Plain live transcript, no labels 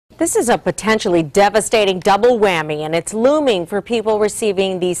This is a potentially devastating double whammy, and it's looming for people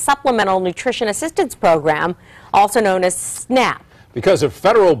receiving the Supplemental Nutrition Assistance Program, also known as SNAP. Because of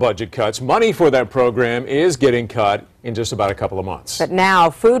federal budget cuts, money for that program is getting cut in just about a couple of months. But now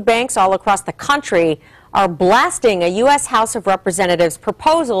food banks all across the country are blasting a U.S. House of Representatives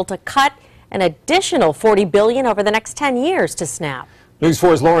proposal to cut an additional $40 billion over the next 10 years to SNAP. News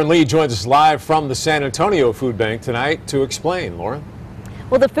 4's Lauren Lee joins us live from the San Antonio Food Bank tonight to explain. Lauren?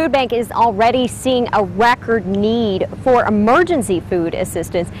 Well, the food bank is already seeing a record need for emergency food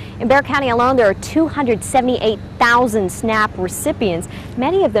assistance. In Bexar County alone, there are 278,000 SNAP recipients.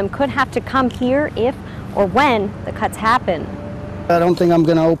 Many of them could have to come here if or when the cuts happen. I don't think I'm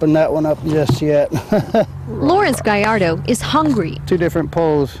going to open that one up just yet. Lawrence Gallardo is hungry. 2 different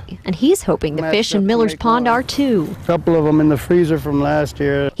poles. And he's hoping the fish in Miller's Pond are too. A couple of them in the freezer from last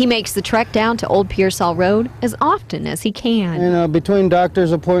year. He makes the trek down to Old Pearsall Road as often as he can. You know, between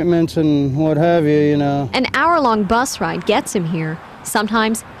doctor's appointments and what have you, you know. An hour-long bus ride gets him here.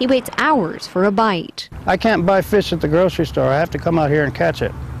 Sometimes he waits hours for a bite. I can't buy fish at the grocery store. I have to come out here and catch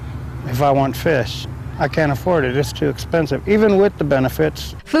it if I want fish. I can't afford it. It's too expensive, even with the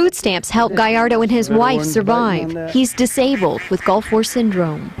benefits. Food stamps help Gallardo and his wife survive. He's disabled with Gulf War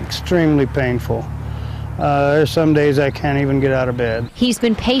syndrome. Extremely painful. There's some days I can't even get out of bed. He's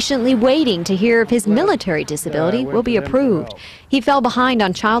been patiently waiting to hear if his military disability will be approved. He fell behind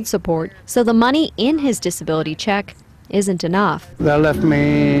on child support, so the money in his disability check isn't enough. That left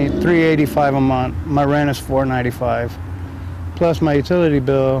me $385 a month. My rent is $495, plus my utility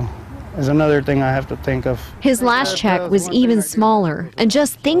bill is another thing I have to think of. His last check was even smaller, and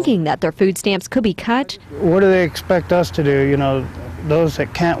just thinking that their food stamps could be cut. What do they expect us to do? You know, those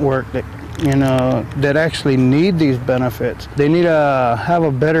that can't work, that, you know, that actually need these benefits. They need to have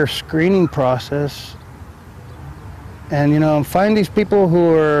a better screening process and, you know, find these people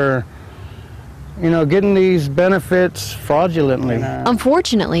who are, you know, getting these benefits fraudulently.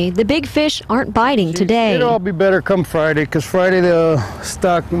 Unfortunately, the big fish aren't biting today. It'll all be better come Friday, because Friday they'll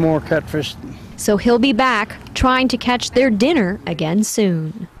stock more catfish. So he'll be back trying to catch their dinner again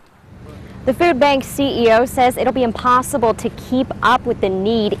soon. The food bank CEO says it'll be impossible to keep up with the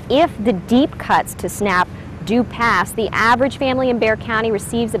need if the deep cuts to SNAP do pass. The average family in Bexar County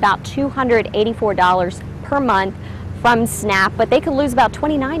receives about $284 per month from SNAP, but they could lose about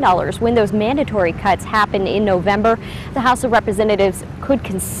 $29 when those mandatory cuts happen in November. The House of Representatives could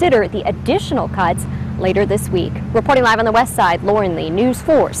consider the additional cuts later this week. Reporting live on the west side, Lauren Lee, News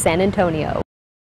 4 San Antonio.